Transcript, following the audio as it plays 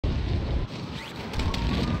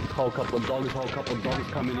Whole couple of dogs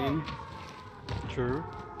coming in. True.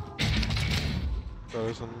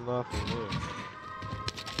 There's nothing here.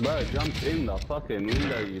 Bro, jump in the fucking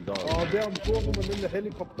window, you dog. Oh, damn, two of them are in the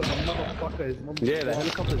helicopter, the motherfucker. His motherfucker. Yeah, the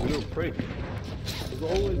helicopter's a little prick.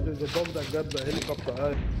 There's a dog that grabs the helicopter,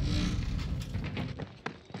 eh?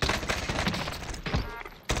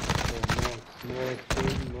 Nice.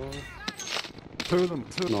 Two of them,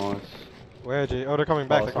 two. Nice. Where, G? Oh, they're coming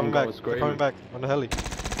back, they're coming back. They're screaming. coming back on the heli.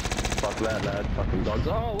 Fuck that, lad. Fucking dogs.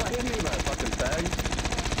 Oh, what hit me, bro? Fucking fags.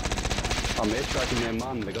 I'm airstriking their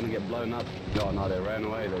mum. They're gonna get blown up. Oh, no, they ran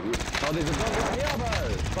away. Oh, there's a dog right here, bro.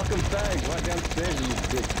 Fucking fags right downstairs, you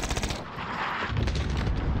bitch.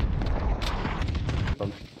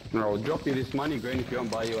 No, I'll drop you this money, Green, if you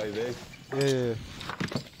want to buy UAV. Yeah.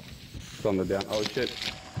 It's on the down. Oh, shit.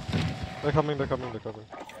 They're coming.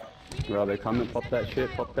 Well, they're coming. Pop that shit.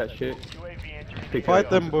 Fight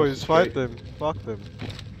them, boys. Fight them. Fuck them.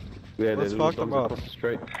 Yeah, let's fuck them up. Across the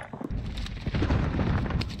street.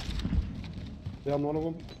 Yeah, I'm one of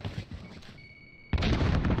them.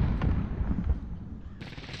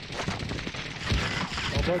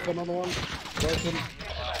 I'll break another one. Break him.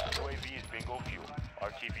 UAV is bingo fuel.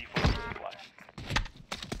 RTV for resupply.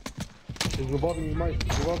 He's reviving his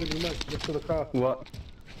mate. Just to the car. What?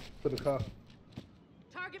 To the car.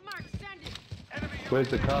 Target mark, standing. Where's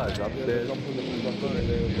the car? It's upstairs.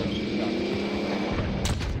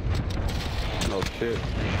 Oh shit.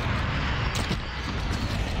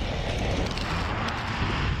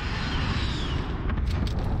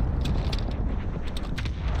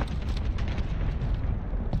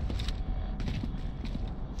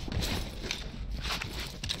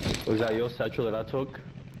 Was that your satchel that I took?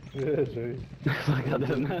 Yeah, sure. Like I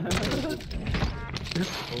don't know.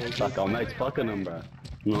 Like our mate's fucking him, bro.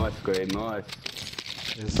 Nice, Greg, nice.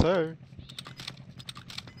 Yes, sir.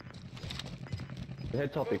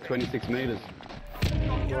 Head topic, 26 meters.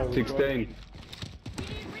 16. We need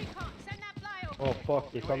recon. Send that flyover. Oh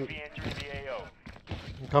fuck, they're coming. UAV entering the AO.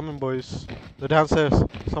 I'm coming, boys. They're downstairs.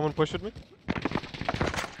 Someone pushed me?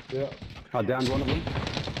 Yeah. I downed one of them.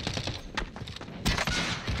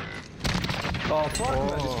 Oh fuck, man,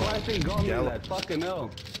 this flashing got me, lad. Fucking hell.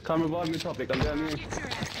 Come revive me, topic, I'm down here.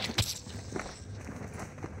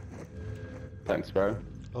 Thanks, bro.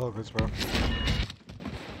 Oh, good, bro.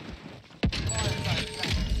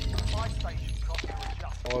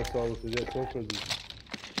 Oh, so yeah, so crazy.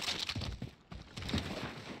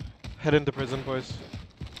 Head into prison, boys.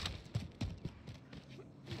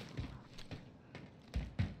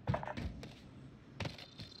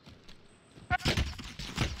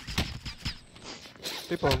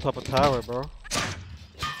 People on top of tower, bro.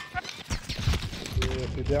 Yeah,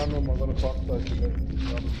 if you're down them, I'm gonna fuck those again.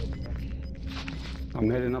 I'm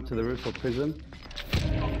heading up to the roof of prison.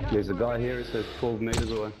 There's a guy here, it says 12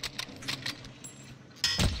 meters away.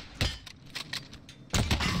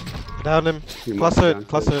 Down him. Cluster it.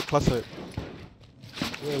 Where?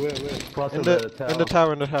 Plus In the the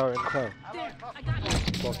tower. tower. There, I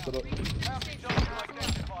got you. Busted up.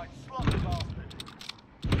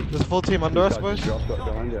 There's a full team under us, boys. Dropped up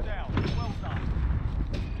behind you.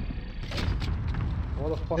 What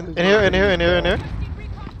the fuck is In here. Recon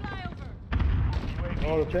flyover.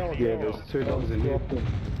 Oh, the tower. Yeah, there's two dogs in here.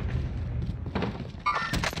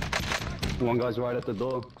 One guy's right at the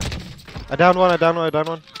door. I downed one.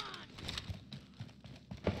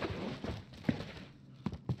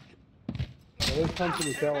 Let's come to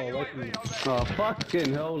the tower, away from me. Oh,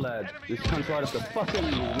 fucking hell, lad. This cunt's right at the fucking...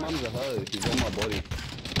 His mum's a hoe. He's on my body.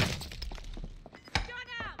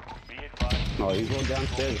 Be advised. No, he's all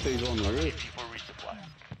downstairs, so he's on the roof. For resupply.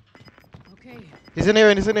 Okay. He's in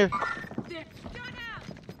here. There. Gun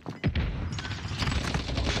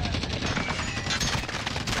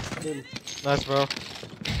out. Nice, bro.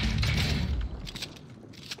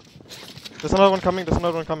 There's another one coming.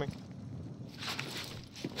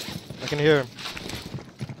 I can hear him.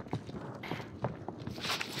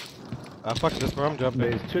 Ah, fuck this, bro. I'm jumping.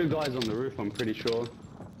 There's two guys on the roof, I'm pretty sure.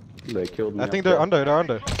 They killed me. I think up they're there.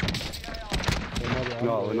 under.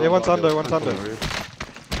 No, we're Yeah, not one's right, under, there's one's cunts on under. the roof.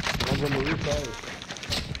 One's on the roof,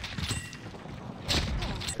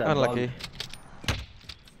 That Unlucky.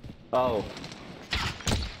 bug. Oh.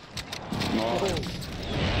 Nice.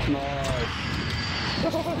 Nice.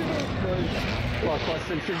 What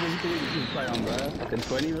sensitivity did you play on, bro? Fucking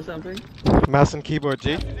 20 or something? Mouse and keyboard,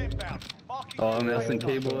 G. Oh, mouse and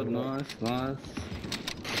keyboard, nice.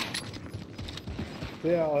 see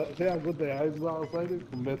how good their houses are outside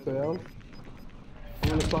compared to ours? I'm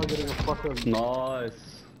gonna start getting a fucking...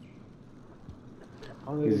 Nice.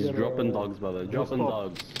 I'm gonna He's get dropping a, dogs, brother. Dropping stop.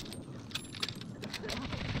 dogs.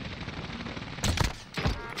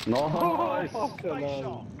 Nice. Fucking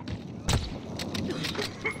hell.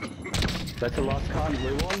 That's the last time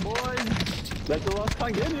we won, boys. That's the last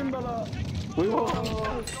time. Get him, brother. We won.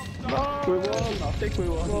 No. We won. I think we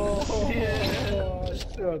won. Yeah.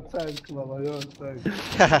 You're a tank, mama. You're a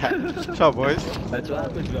tank. Ciao, boys. That's what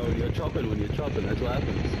happens though when you're chopping. When you're chopping, that's what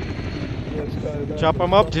happens. Let's go down. Chop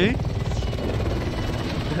him up, G.